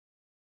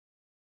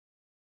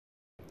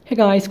Hey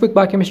guys, quick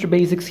biochemistry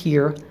basics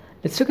here.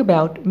 Let's talk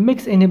about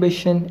mixed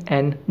inhibition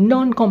and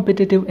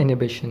non-competitive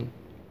inhibition.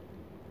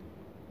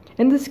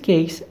 In this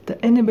case, the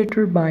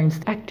inhibitor binds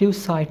the active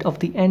site of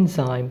the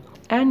enzyme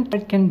and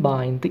it can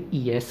bind the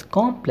ES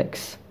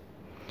complex.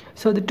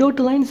 So the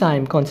total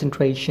enzyme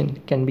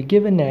concentration can be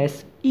given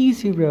as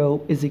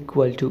E0 is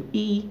equal to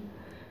E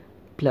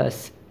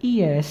plus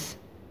ES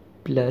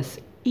plus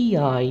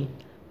EI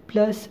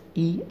plus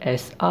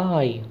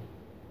ESI.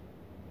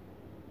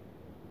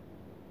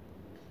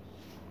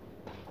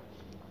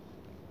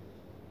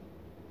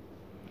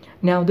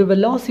 Now the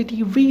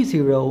velocity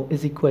V0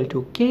 is equal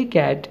to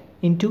Kcat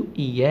into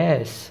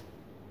ES,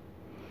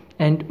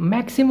 and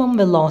maximum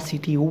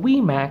velocity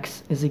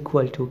Vmax is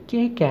equal to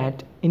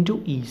Kcat into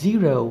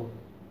E0.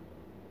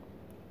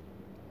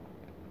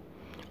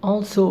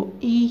 Also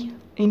E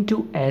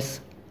into S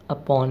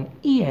upon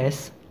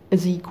ES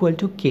is equal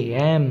to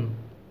Km.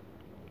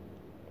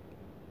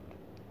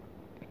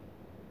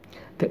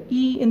 The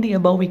E in the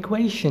above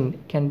equation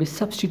can be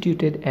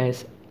substituted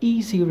as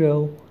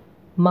E0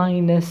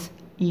 minus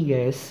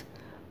ES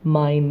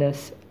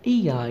minus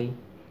EI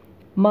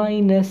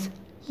minus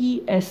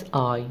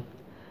ESI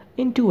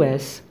into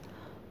S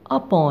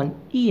upon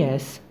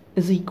ES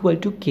is equal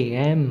to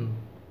Km.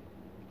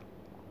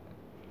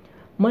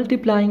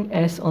 Multiplying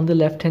S on the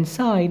left hand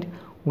side,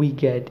 we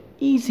get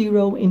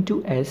E0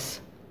 into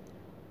S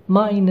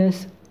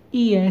minus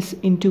ES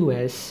into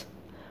S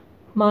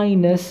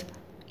minus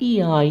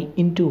EI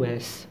into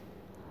S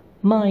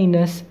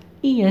minus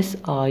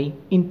ESI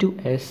into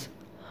S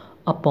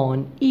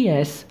upon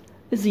ES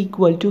is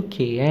equal to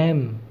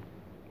Km.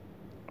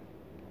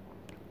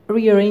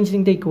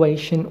 Rearranging the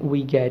equation,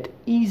 we get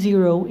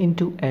E0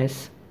 into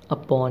S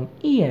upon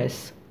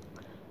ES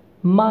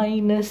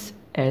minus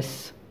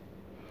S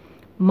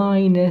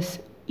minus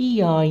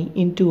EI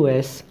into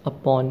S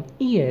upon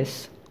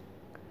ES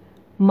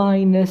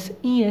minus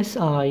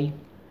ESI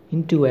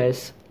into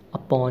S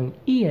upon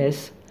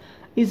ES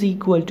is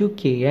equal to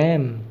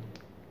Km.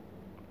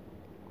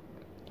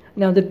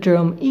 Now the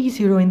term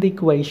E0 in the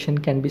equation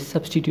can be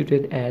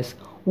substituted as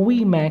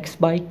Vmax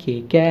by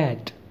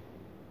Kcat.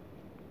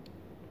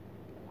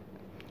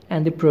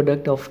 And the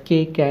product of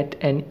Kcat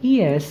and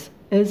ES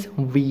is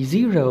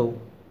V0.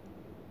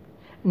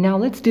 Now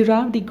let's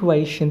derive the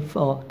equation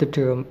for the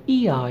term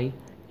EI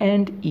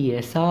and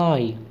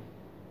ESI.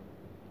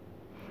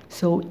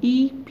 So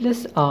E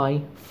plus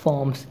I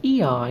forms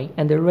EI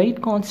and the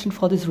rate constant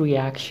for this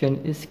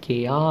reaction is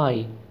Ki.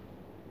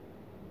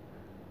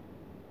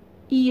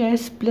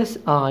 ES plus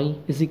I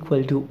is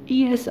equal to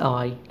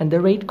ESI and the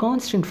rate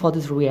constant for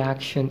this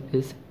reaction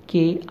is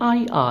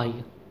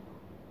KII.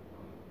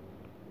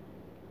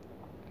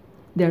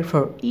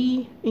 Therefore,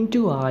 E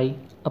into I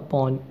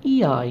upon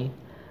EI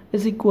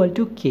is equal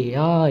to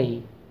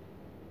Ki.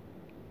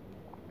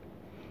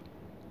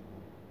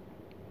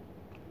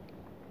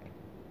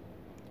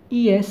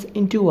 ES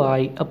into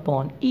I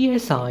upon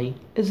ESI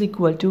is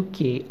equal to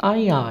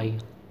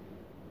KII.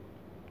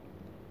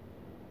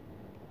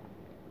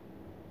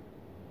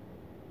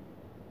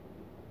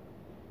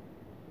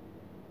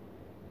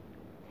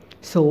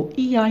 So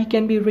EI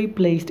can be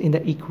replaced in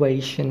the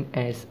equation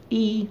as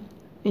E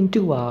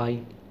into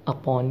I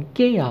upon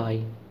Ki,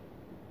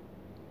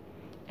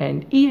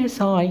 and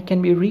ESI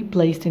can be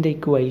replaced in the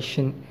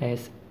equation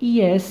as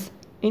ES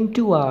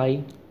into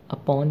I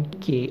upon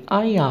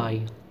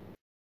KII.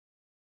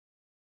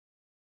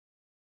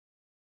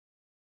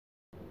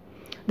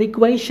 The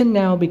equation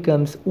now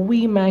becomes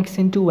Vmax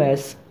into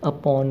S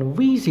upon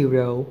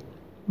V0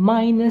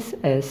 minus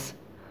S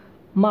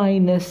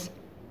minus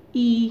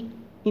E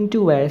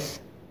into S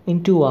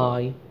into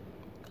I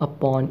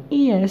upon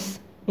ES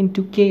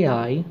into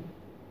Ki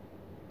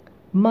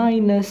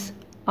minus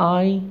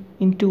I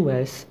into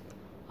S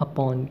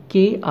upon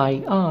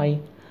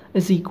KII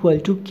is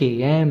equal to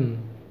Km.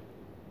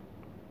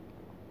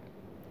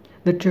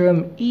 The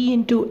term E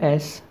into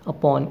S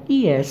upon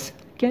ES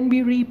can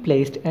be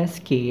replaced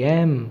as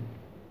Km.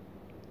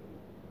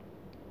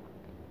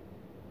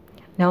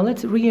 Now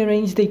let's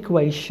rearrange the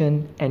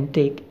equation and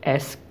take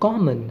S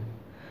common.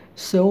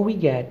 So we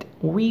get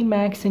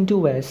Vmax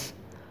into S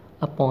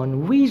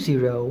upon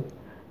V0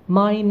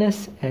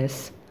 minus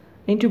S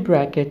into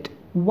bracket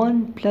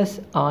 1 plus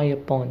I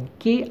upon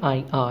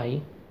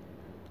KII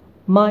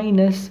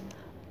minus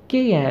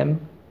Km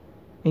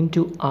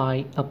into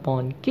I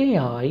upon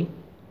Ki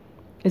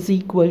is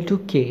equal to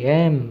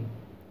Km.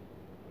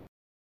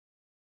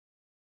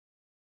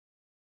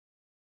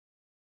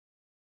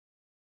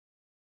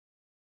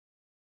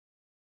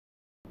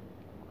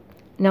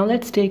 Now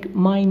let's take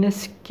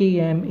minus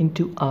Km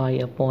into I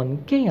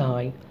upon Ki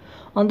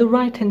on the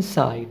right hand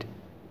side.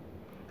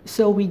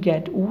 So we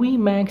get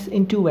Vmax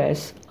into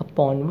S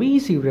upon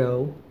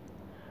V0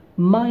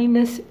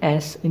 minus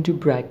S into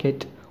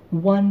bracket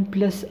 1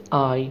 plus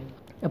I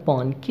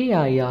upon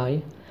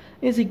KII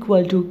is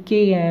equal to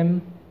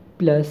Km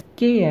plus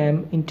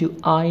Km into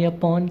I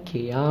upon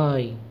Ki.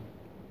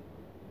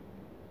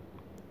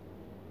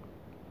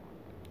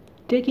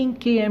 Taking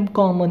Km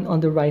common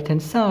on the right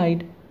hand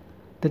side,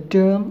 the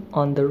term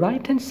on the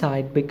right hand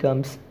side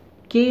becomes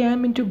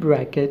Km into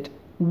bracket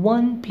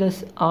 1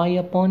 plus I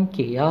upon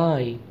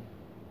Ki.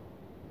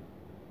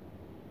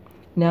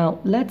 Now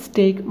let's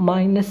take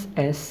minus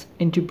S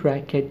into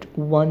bracket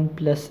 1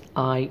 plus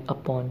I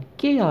upon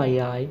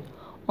Kii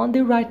on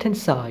the right hand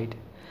side.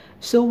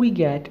 So we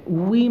get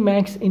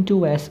Vmax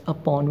into S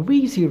upon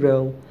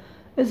V0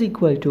 is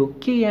equal to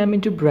Km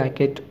into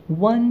bracket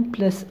 1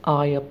 plus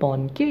I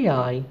upon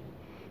Ki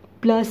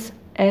plus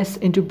S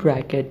into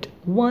bracket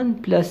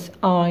 1 plus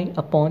I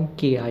upon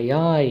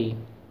Kii.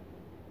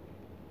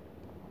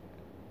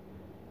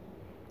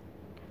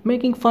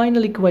 Making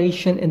final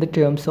equation in the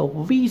terms of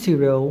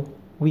V0,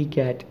 we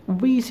get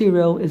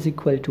V0 is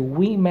equal to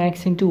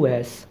Vmax into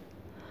S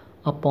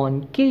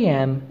upon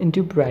Km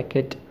into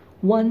bracket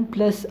 1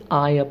 plus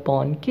I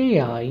upon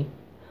Ki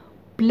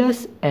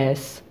plus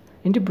S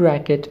into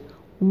bracket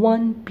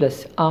 1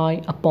 plus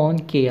I upon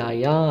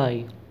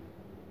Kii.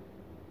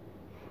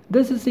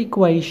 This is the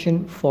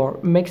equation for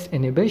mixed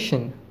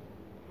inhibition.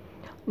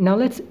 Now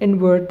let's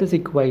invert this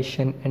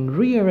equation and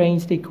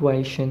rearrange the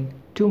equation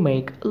to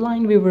make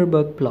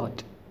Lineweaver-Burk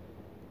plot.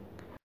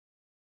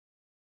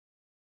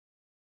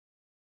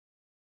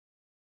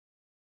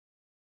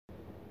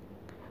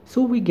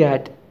 So we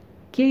get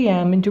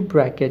Km into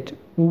bracket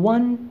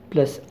 1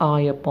 plus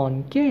I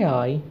upon Ki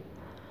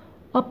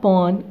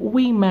upon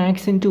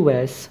Vmax into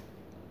S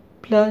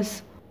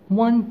plus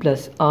 1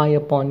 plus I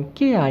upon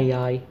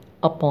Kii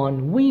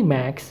upon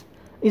Vmax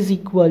is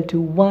equal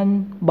to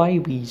 1 by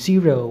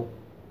V0.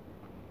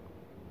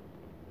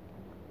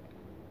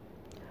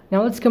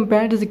 Now let's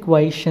compare this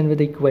equation with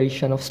the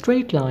equation of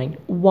straight line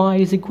y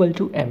is equal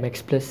to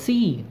mx plus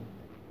c.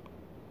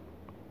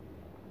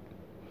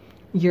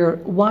 Here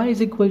y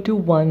is equal to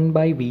 1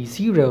 by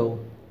V0.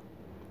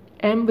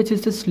 M, which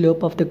is the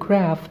slope of the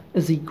graph,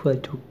 is equal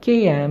to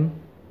Km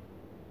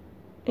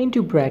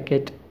into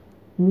bracket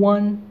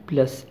 1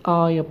 plus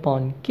I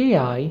upon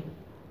Ki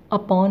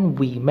upon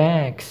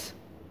Vmax.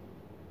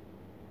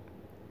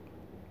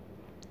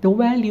 The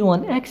value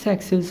on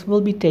x-axis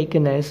will be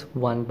taken as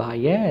 1 by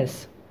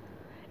S,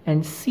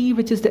 and C,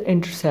 which is the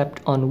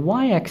intercept on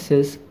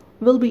y-axis,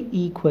 will be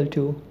equal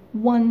to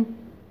 1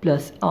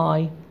 plus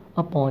I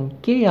upon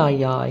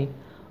Kii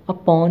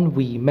upon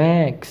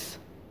Vmax.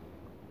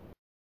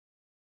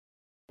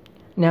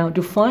 Now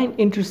to find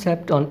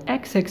intercept on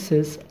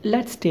x-axis,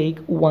 let's take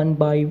 1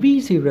 by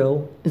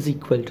V0 is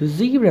equal to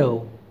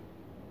 0.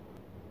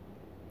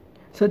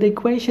 So the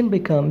equation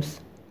becomes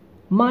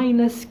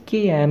minus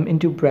Km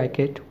into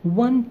bracket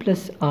 1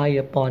 plus I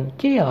upon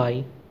Ki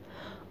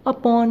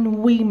upon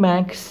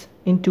Vmax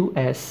into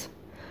S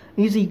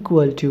is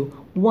equal to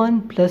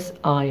 1 plus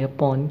I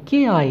upon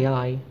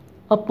Kii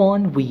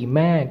upon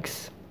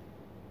Vmax.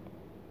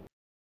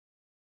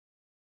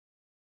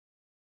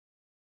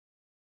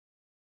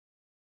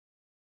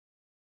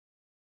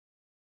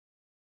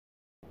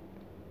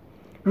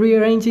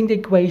 Rearranging the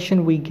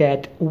equation, we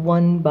get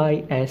 1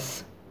 by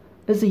S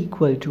is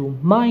equal to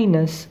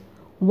minus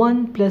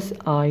 1 plus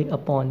I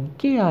upon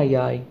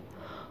Kii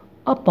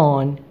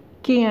upon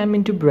Km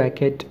into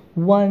bracket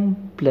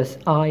 1 plus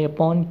I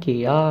upon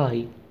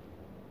Ki.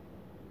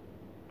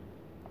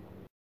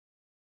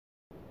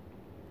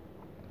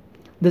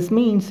 This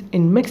means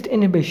in mixed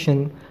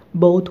inhibition,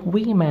 both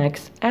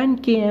Vmax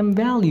and Km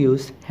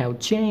values have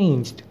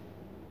changed.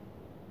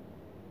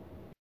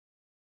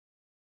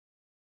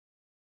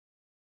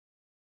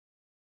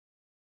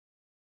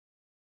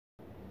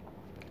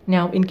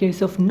 Now in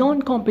case of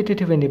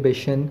non-competitive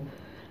inhibition,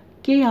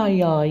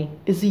 Kii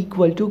is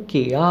equal to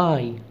Ki.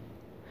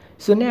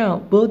 So now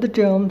both the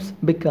terms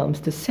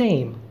becomes the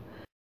same.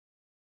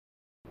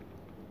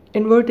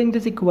 Inverting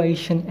this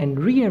equation and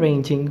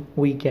rearranging,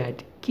 we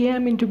get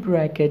Km into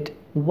bracket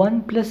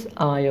 1 plus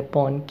I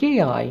upon Ki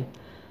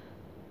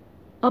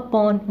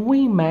upon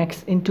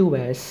Vmax into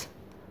S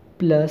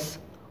plus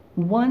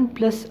 1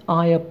 plus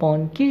I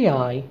upon Ki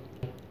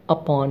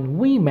upon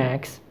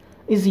Vmax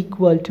is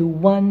equal to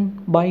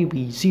 1 by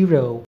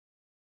V0.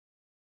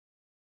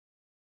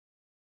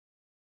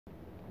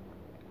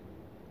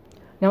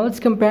 Now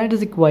let's compare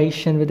this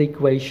equation with the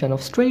equation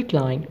of straight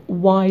line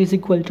y is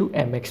equal to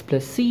mx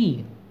plus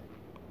c.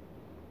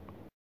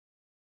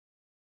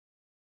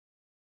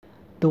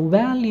 The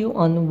value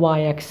on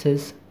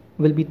y-axis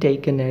will be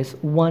taken as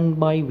 1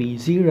 by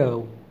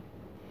V0.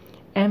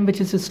 M,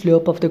 which is the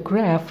slope of the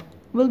graph,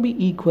 will be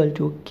equal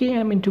to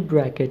Km into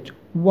bracket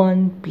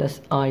 1 plus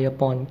I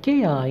upon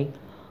Ki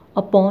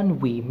upon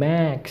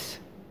Vmax.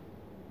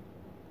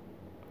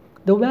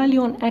 The value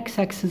on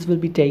x-axis will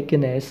be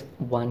taken as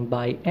 1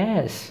 by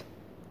S,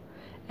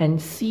 and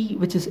C,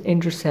 which is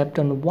intercept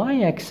on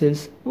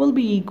y-axis, will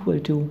be equal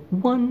to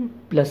 1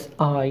 plus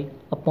I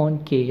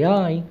upon Ki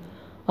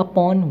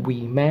upon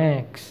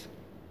Vmax.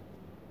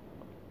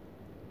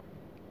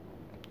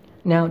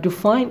 Now to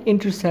find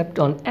intercept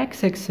on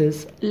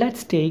x-axis,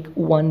 let's take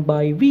 1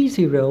 by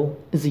V0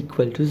 is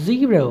equal to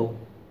 0.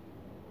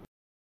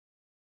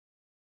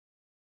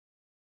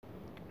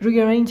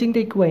 Rearranging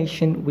the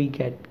equation, we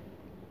get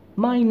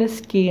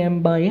minus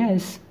Km by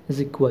S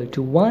is equal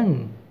to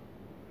 1.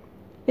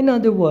 In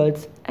other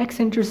words,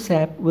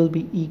 x-intercept will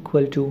be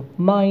equal to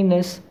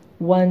minus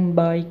 1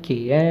 by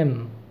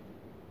Km.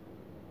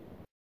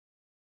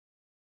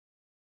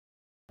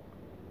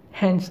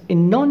 Hence,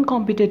 in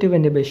non-competitive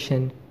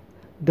inhibition,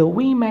 the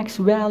Vmax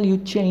value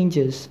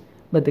changes,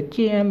 but the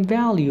Km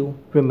value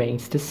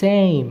remains the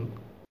same.